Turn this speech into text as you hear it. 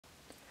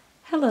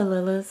Hello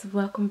Lillas,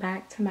 welcome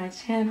back to my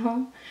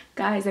channel.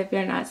 Guys, if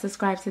you're not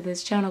subscribed to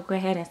this channel, go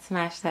ahead and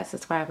smash that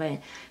subscribe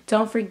button.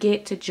 Don't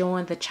forget to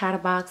join the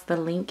Chatterbox. The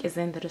link is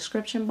in the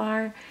description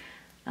bar.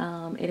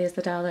 It is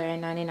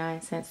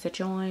 $1.99 to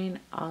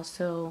join.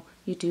 Also,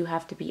 you do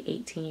have to be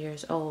 18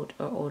 years old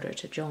or older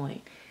to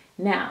join.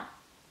 Now,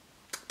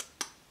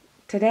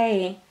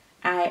 today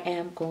I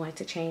am going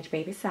to change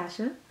baby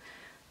Sasha.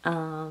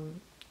 And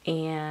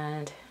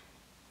I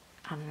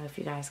don't know if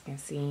you guys can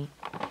see.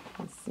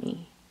 Let's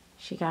see.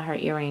 She got her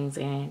earrings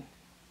in.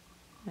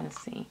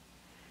 Let's see.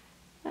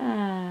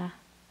 I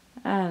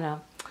don't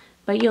know.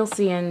 But you'll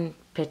see in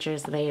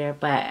pictures later.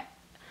 But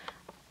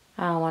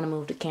I don't want to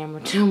move the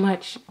camera too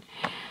much,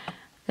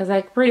 because I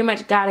pretty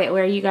much got it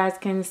where you guys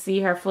can see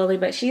her fully.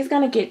 But she's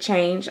going to get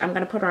changed. I'm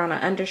going to put her on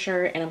an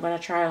undershirt. And I'm going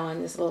to try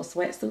on this little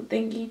sweatsuit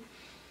thingy.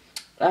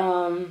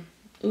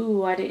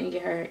 Ooh, I didn't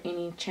get her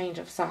any change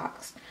of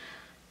socks.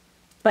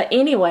 But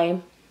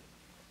anyway,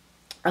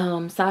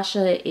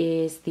 Sasha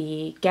is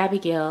the Gabby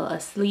Gill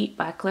Asleep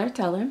by Claire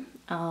Teller.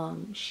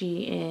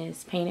 She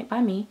is painted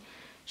by me.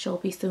 She'll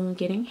be soon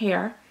getting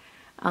hair.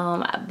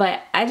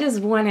 But I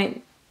just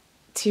wanted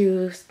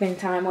to spend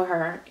time with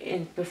her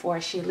before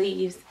she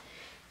leaves.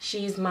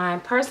 She's my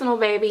personal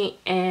baby,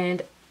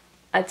 and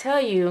I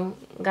tell you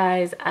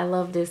guys, I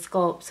love this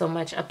sculpt so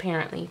much,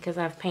 apparently, because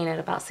I've painted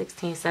about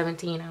 16,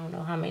 17, I don't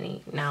know how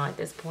many now at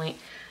this point.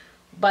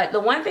 But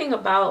the one thing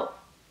about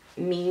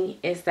me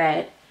is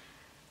that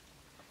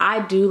I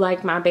do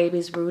like my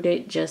babies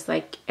rooted just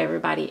like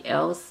everybody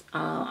else.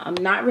 I'm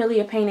not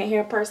really a painted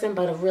hair person,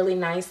 but a really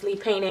nicely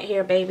painted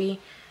hair baby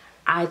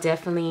I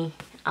definitely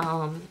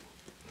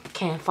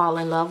can fall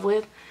in love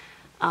with.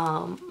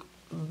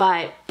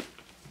 But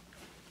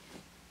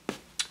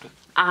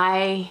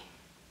I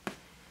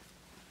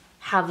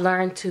have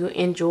learned to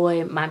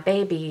enjoy my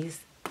babies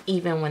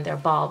even when they're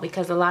bald,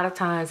 because a lot of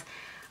times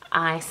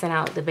I send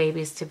out the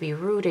babies to be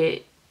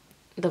rooted,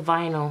 the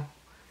vinyl,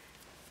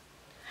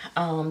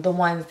 the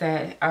ones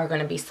that are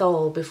going to be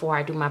sold before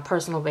I do my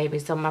personal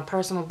babies. So my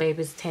personal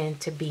babies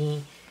tend to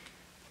be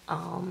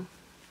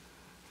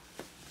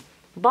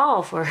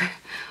bald for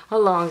a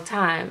long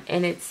time,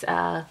 and it's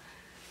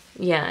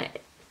yeah,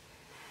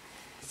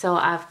 so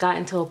I've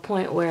gotten to a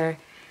point where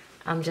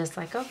I'm just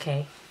like,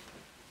 okay,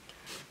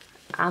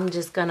 I'm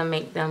just gonna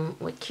make them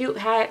with cute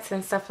hats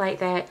and stuff like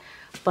that.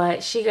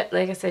 But she got,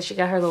 like I said, she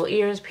got her little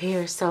ears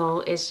pierced, so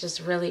it's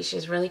just really,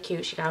 she's really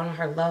cute. She got on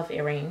her love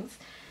earrings.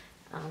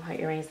 Her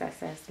earrings that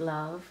says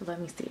love.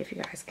 Let me see if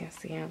you guys can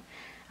see them.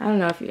 I don't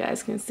know if you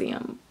guys can see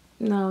them.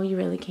 No, you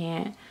really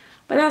can't.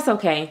 But that's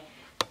okay.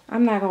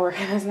 I'm not gonna worry.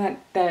 That's not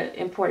that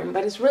important.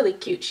 But it's really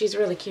cute. She's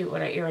really cute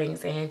with her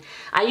earrings. And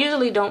I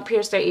usually don't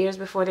pierce their ears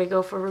before they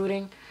go for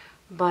rooting.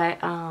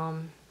 But I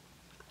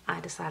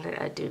decided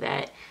I'd do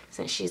that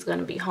since she's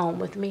gonna be home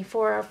with me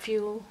for a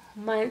few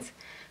months.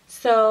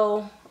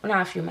 So,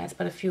 not a few months,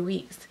 but a few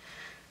weeks.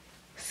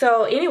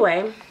 So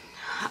anyway,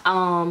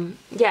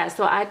 yeah,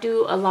 so I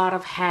do a lot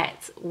of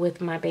hats with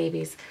my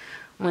babies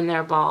when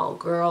they're bald,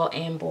 girl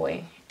and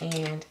boy,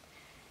 and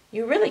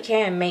you really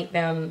can make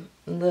them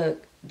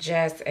look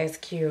just as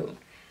cute.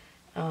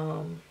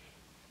 So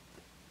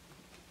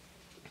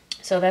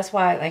that's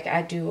why, like,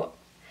 I do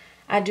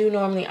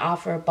normally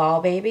offer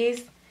bald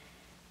babies,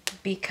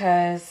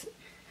 because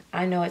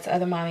I know it's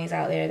other mommies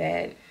out there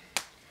that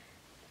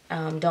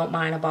don't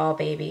mind a bald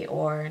baby,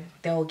 or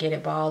they'll get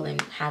it bald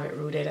and have it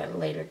rooted at a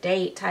later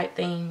date type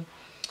thing.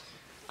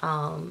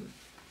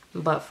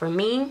 But for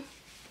me,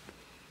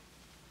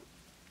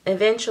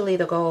 eventually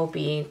the goal will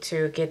be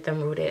to get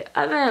them rooted.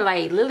 Other than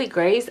like Lily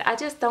Grace, I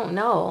just don't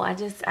know. I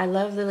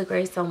love Lily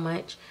Grace so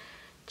much,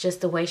 just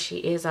the way she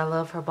is. I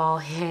love her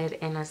bald head,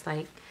 and it's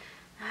like,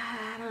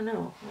 I don't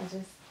know.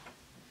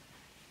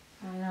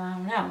 I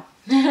don't know.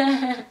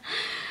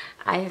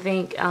 I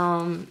think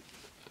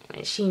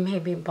she may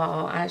be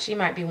bald. She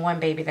might be one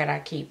baby that I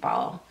keep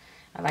bald.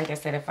 Like I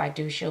said, if I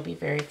do, she'll be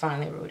very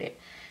finely rooted.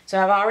 So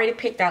I've already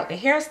picked out the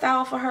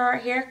hairstyle for her,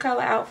 hair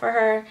color out for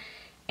her,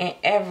 and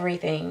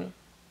everything.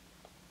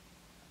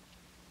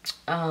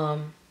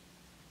 I've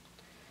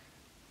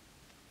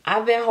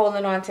been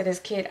holding on to this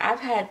kit. I've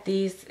had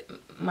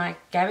my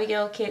Gabby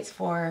Gill kits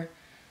for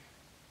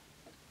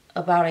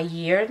about a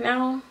year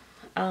now,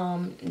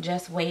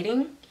 just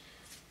waiting.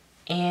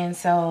 And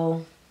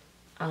so,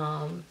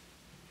 yeah,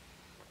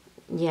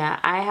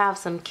 I have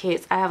some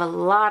kits. I have a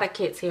lot of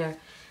kits here.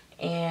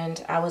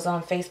 And I was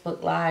on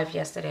Facebook Live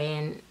yesterday,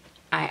 and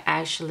I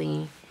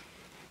actually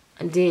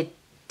did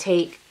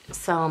take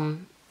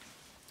some,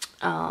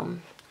 I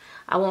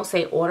won't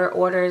say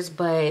orders,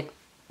 but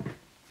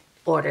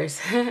orders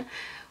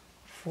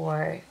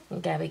for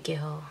Gabby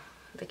Gill,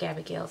 the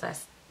Gabby Gills. I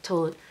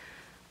told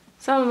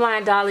some of my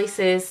Dolly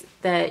sis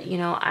that, you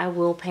know, I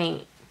will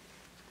paint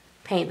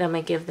them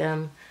and give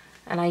them,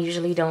 and I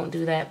usually don't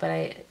do that, but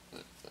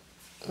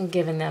I'm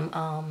giving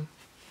them,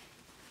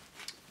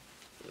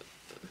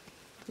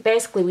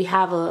 basically we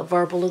have a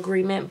verbal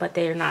agreement, but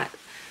they're not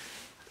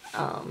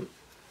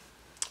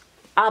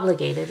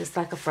obligated. It's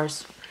like a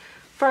first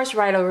first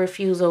right of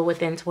refusal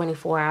within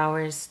 24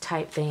 hours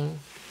type thing.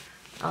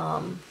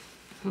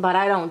 But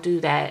I don't do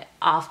that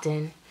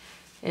often.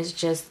 It's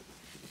just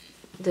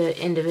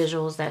the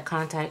individuals that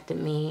contacted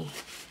me,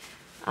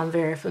 I'm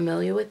very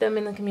familiar with them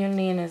in the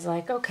community, and it's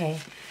like, okay,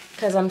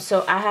 because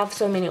I have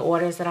so many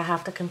orders that I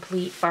have to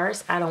complete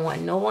first. I don't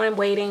want no one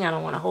waiting. I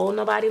don't want to hold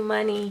nobody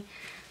money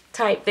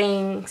type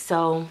thing.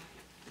 So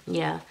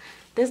yeah,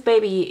 this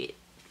baby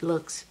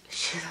looks,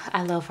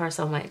 I love her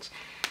so much.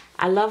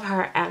 I love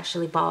her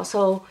actually bald.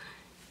 So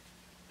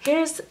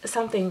here's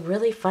something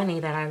really funny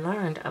that I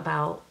learned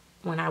about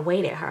when I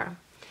weighted her.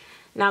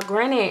 Now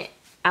granted,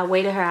 I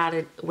weighted her out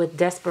with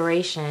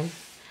desperation,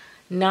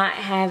 not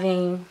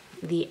having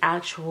the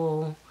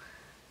actual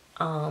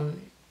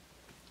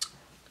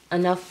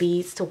enough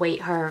beads to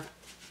weight her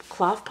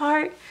cloth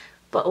part.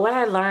 But what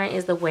I learned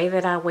is the way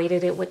that I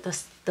weighted it with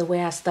the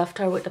way I stuffed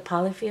her with the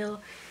polyfill,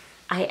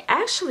 I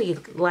actually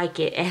like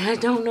it. And I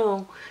don't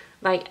know,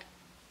 like,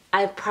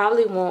 I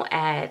probably won't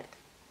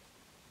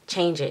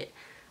change it.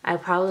 I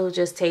probably will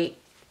just take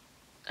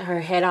her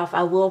head off.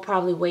 I will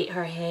probably weight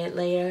her head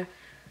later.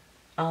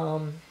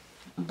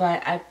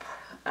 But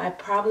I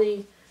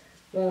probably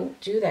won't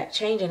do that,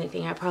 change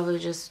anything. I probably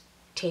just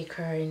take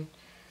her and,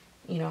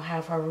 you know,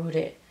 have her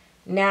rooted.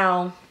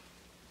 Now,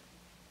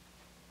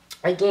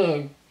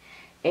 again,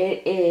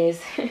 it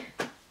is,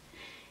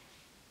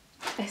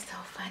 it's so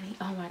funny.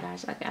 Oh my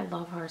gosh, like I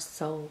love her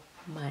so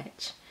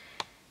much.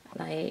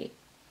 Like,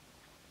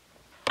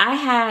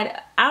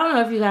 I don't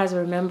know if you guys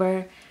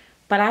remember,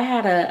 but I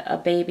had a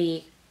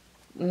baby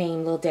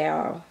named Lil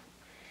Daryl,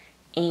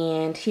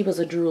 and he was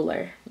a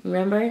drooler.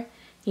 Remember?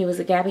 He was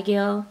a Gabby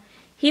Gill.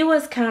 He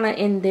was kind of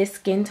in this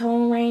skin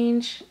tone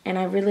range, and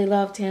I really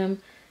loved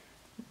him.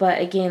 But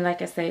again,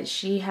 like I said,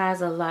 she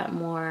has a lot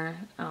more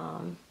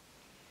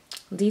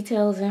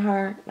details in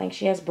her. Like,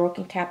 she has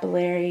broken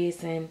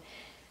capillaries and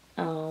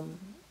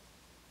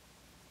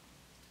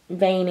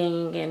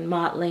veining and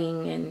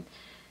mottling and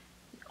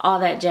all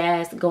that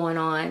jazz going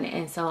on.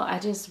 And so I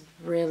just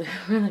really,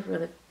 really,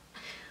 really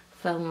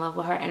fell in love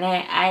with her. And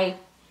I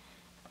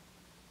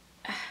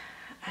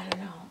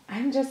don't know.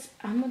 I'm just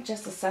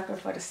a sucker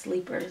for the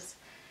sleepers.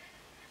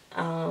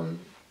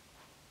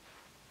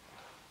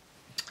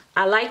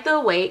 I like the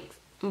awake,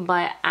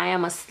 but I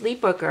am a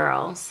sleeper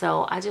girl,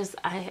 so I just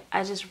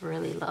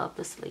really love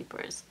the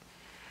sleepers.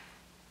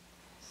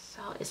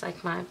 So it's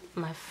like my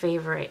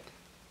favorite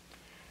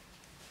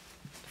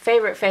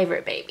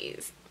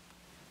babies.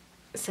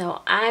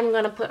 So I'm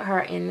gonna put her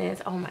in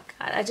this. Oh my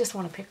god, I just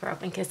want to pick her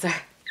up and kiss her.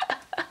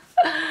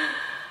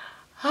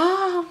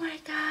 Oh my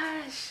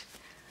gosh,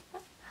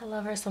 I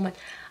love her so much.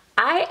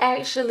 I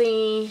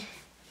actually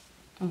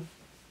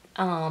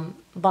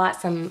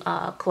bought some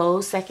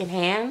clothes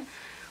secondhand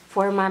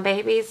for my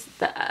babies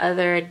the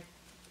other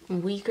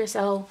week or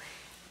so,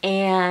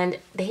 and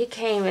they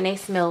came and they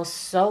smell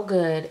so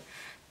good.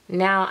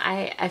 Now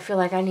I feel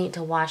like I need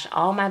to wash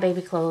all my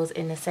baby clothes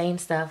in the same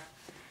stuff,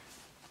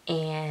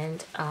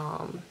 and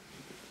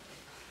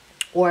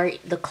or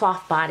the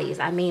cloth bodies.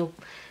 I mean,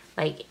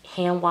 like,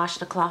 hand wash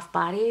the cloth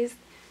bodies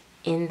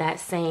in that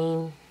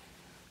same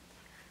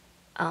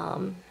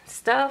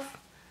stuff,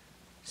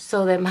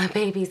 so that my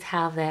babies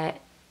have that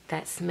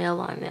smell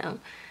on them,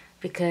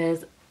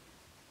 because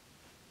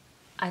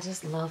I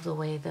just love the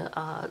way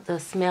the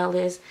smell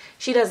is.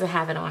 She doesn't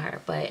have it on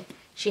her, but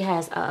she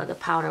has the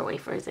powder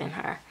wafers in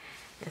her,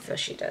 and so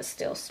she does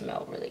still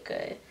smell really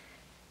good.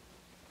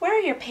 Where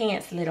are your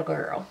pants, little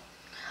girl?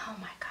 Oh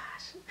my gosh.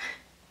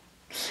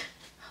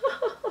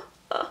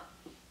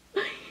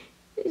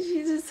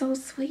 She's just so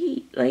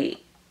sweet. Like,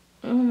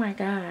 oh my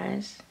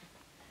gosh.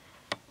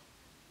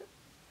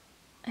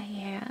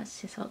 Yeah,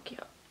 she's so cute.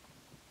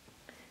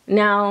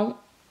 Now,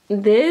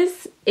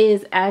 this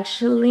is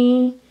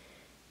actually,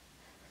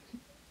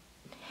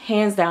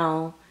 hands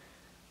down,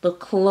 the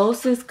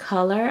closest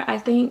color, I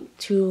think,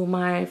 to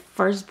my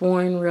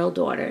firstborn real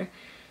daughter.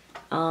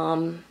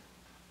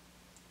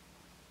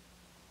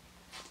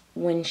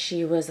 When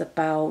she was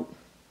about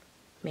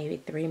maybe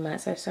 3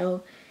 months or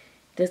so,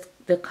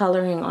 the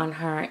coloring on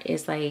her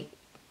is like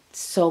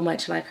so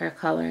much like her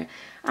coloring.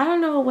 I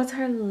don't know, was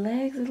her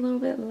legs a little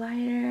bit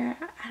lighter?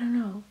 I don't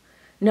know.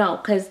 No,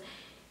 because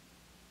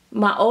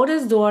my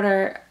oldest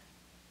daughter,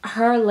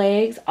 her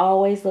legs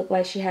always look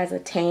like she has a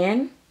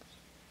tan.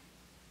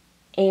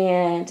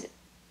 And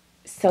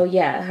so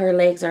yeah, her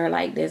legs are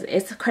like this.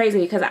 It's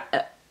crazy because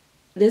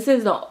this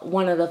is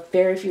one of the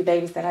very few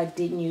babies that I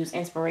didn't use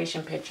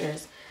inspiration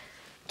pictures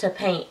to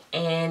paint.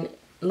 And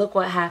look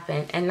what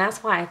happened. And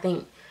that's why I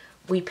think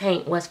we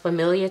paint what's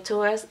familiar to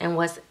us and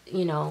what's,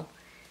 you know,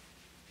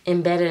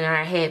 embedded in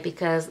our head,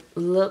 because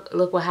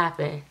look what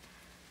happened.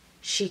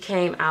 She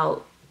came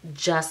out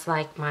just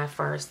like my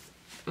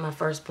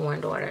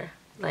firstborn daughter.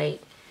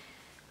 Like,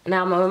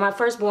 now when my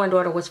firstborn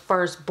daughter was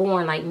first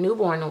born, like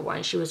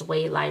newborn, she was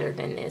way lighter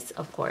than this,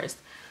 of course.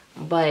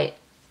 But,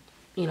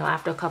 you know,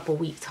 after a couple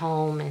weeks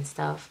home and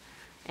stuff,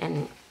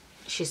 and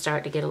she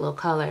started to get a little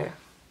color.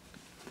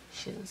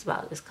 She was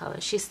about this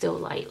color. She's still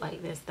light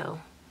like this though,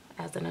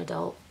 as an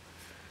adult.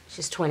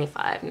 She's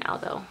 25 now,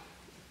 though.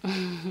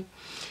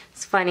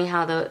 It's funny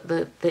how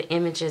the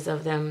images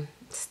of them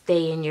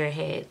stay in your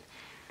head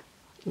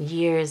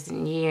years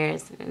and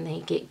years, and they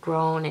get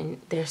grown and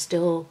they're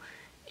still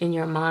in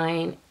your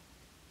mind.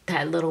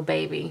 That little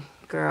baby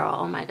girl,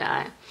 oh my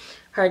God.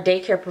 Her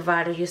daycare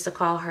provider used to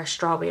call her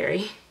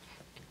Strawberry.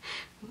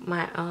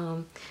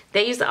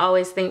 They used to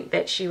always think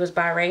that she was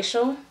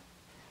biracial,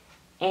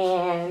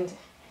 and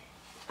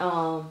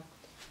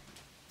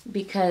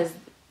because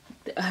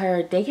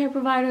her daycare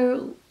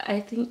provider, I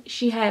think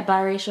she had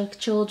biracial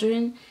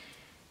children,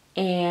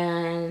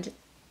 and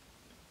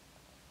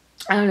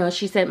I don't know,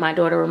 she said my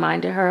daughter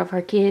reminded her of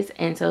her kids,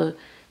 and so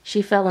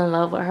she fell in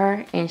love with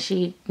her, and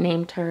she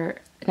nicknamed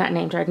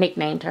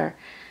her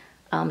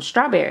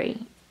Strawberry.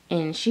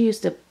 And she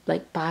used to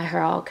like buy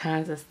her all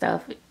kinds of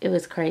stuff. It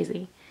was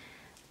crazy.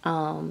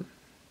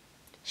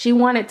 She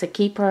wanted to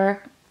keep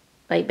her,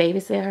 like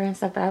babysit her and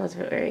stuff, but I was a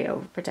very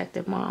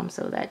overprotective mom,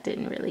 so that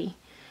didn't really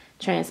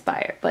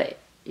transpire. But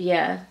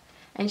yeah,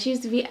 and she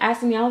used to be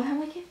asking me all the time,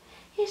 like,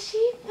 is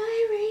she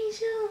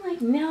biracial? I'm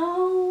like,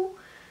 no,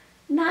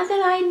 not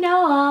that I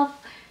know of.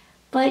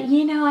 But,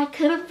 you know, I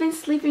could have been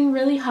sleeping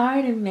really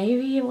hard, and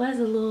maybe it was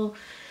a little,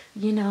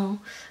 you know,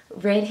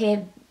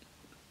 redhead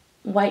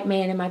white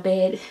man in my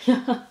bed.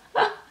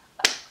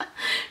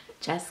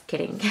 Just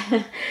kidding.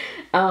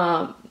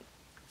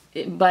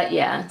 But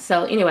yeah,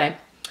 so anyway,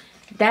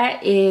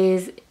 that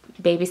is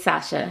baby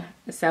Sasha.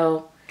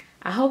 So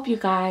I hope you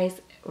guys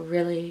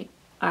really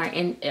are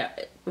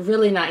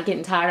really not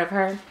getting tired of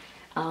her.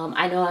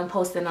 I know I'm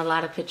posting a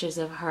lot of pictures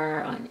of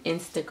her on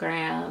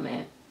Instagram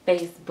and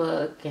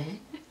Facebook, and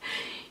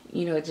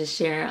you know, just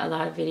sharing a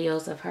lot of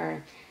videos of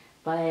her.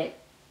 But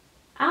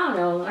I don't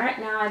know, right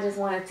now I just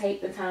want to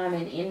take the time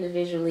and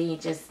individually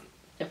just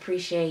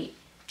appreciate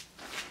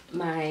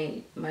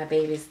my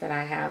babies that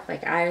I have.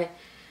 Like, I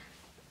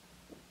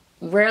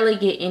rarely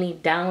get any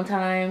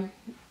downtime,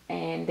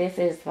 and this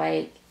is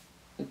like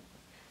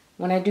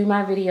when I do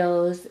my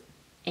videos,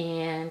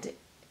 and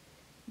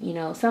you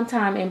know,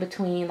 sometime in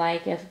between,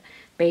 like if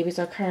babies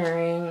are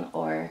occurring,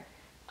 or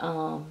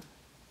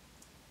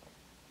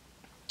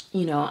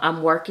you know,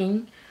 I'm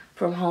working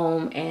from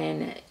home,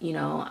 and you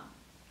know,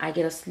 I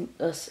get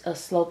a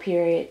slow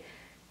period.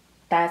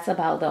 That's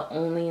about the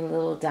only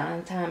little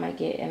downtime I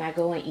get, and I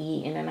go and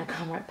eat, and then I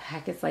come right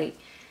back. It's like,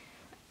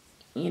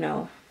 you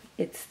know,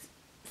 it's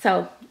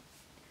so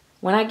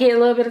when I get a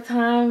little bit of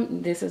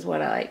time, this is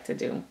what I like to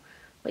do.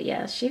 But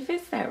yeah, she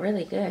fits that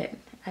really good.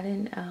 I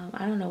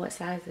don't know what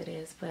size it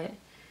is, but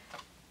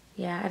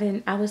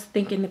yeah, I was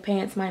thinking the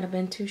pants might have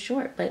been too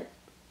short, but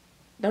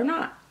they're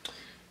not.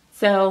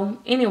 So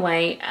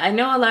anyway, I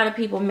know a lot of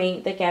people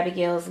make the Gabby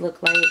Gales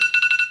look like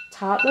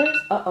toddlers.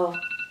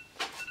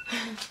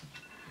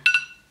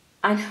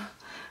 I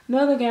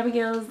know the Gabby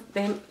Gales,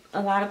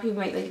 a lot of people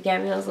make the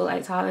Gabby Gales look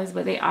like toddlers,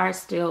 but they are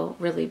still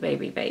really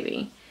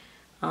baby.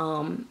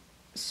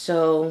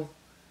 So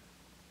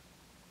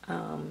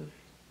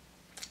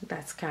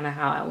that's kind of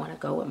how I want to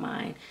go with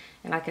mine.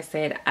 And like I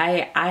said,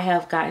 I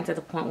have gotten to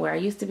the point where I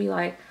used to be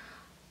like,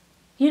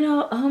 you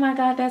know, oh my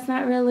God, that's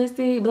not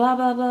realistic, blah,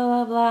 blah, blah,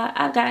 blah, blah.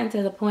 I've gotten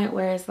to the point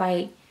where it's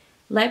like,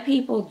 let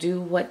people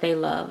do what they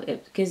love.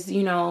 Because,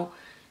 you know,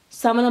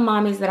 some of the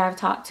mommies that I've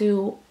talked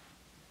to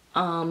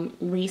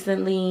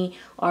recently,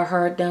 or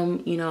heard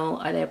them, you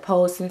know, their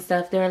posts and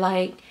stuff, they're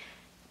like,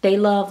 they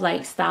love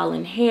like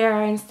styling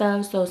hair and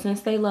stuff. So since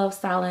they love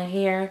styling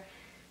hair,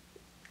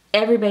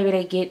 every baby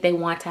they get, they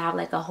want to have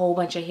like a whole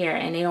bunch of hair,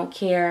 and they don't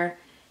care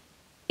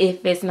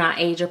if it's not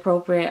age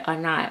appropriate or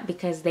not,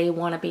 because they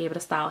want to be able to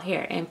style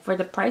hair. And for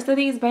the price of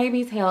these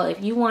babies, hell,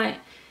 if you want,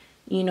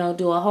 you know,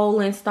 do a whole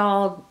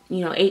install,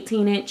 you know,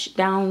 18-inch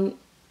down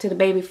to the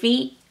baby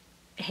feet,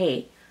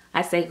 hey,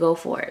 I say go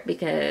for it,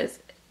 because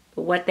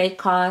what they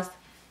cost,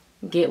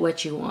 get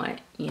what you want,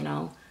 you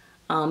know.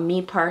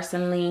 Me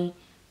personally,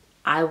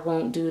 I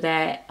won't do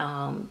that.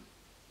 And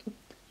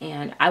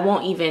I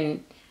won't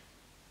even,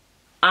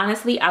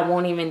 honestly, I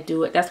won't even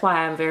do it. That's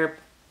why I'm very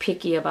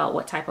picky about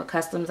what type of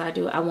customs I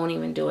do. I won't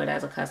even do it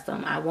as a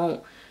custom. I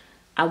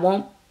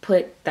won't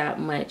put that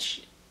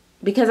much,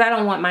 because I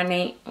don't want my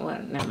name,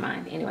 well, never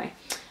mind. Anyway,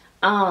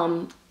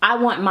 I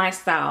want my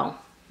style.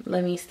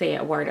 Let me say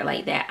it worded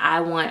like that.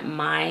 I want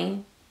my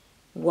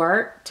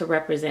work to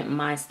represent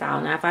my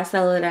style. Now, if I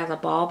sell it as a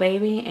ball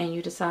baby and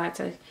you decide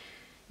to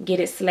get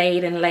it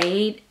slayed and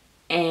laid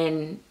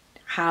and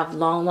have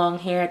long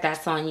hair,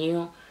 that's on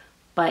you.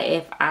 But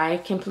if I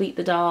complete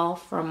the doll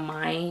from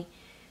my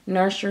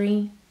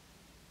nursery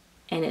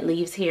and it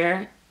leaves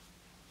here,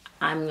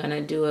 I'm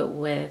gonna do it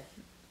with,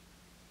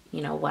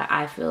 you know, what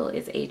I feel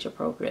is age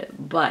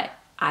appropriate. But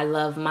I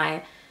love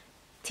my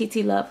TT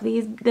love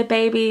the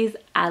babies.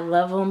 I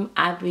love them.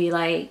 I be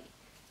like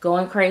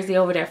going crazy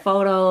over their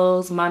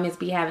photos. Mommies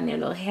be having their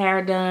little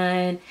hair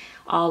done,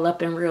 all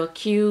up and real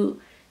cute.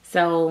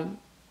 So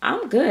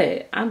I'm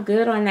good. I'm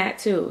good on that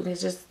too.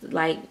 It's just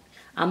like,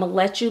 I'm gonna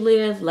let you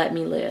live, let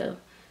me live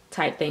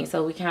type thing.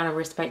 So we kind of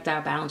respect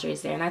our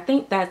boundaries there. And I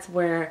think that's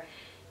where,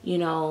 you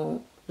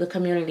know, the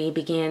community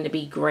began to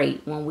be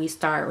great when we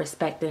start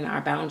respecting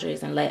our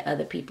boundaries and let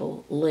other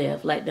people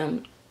live. Let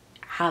them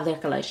have their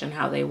collection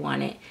how they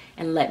want it,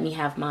 and let me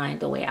have mine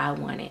the way I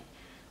want it,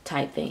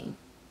 type thing.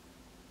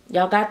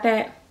 Y'all got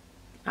that?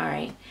 All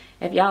right.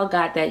 If y'all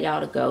got that,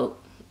 y'all the GOAT.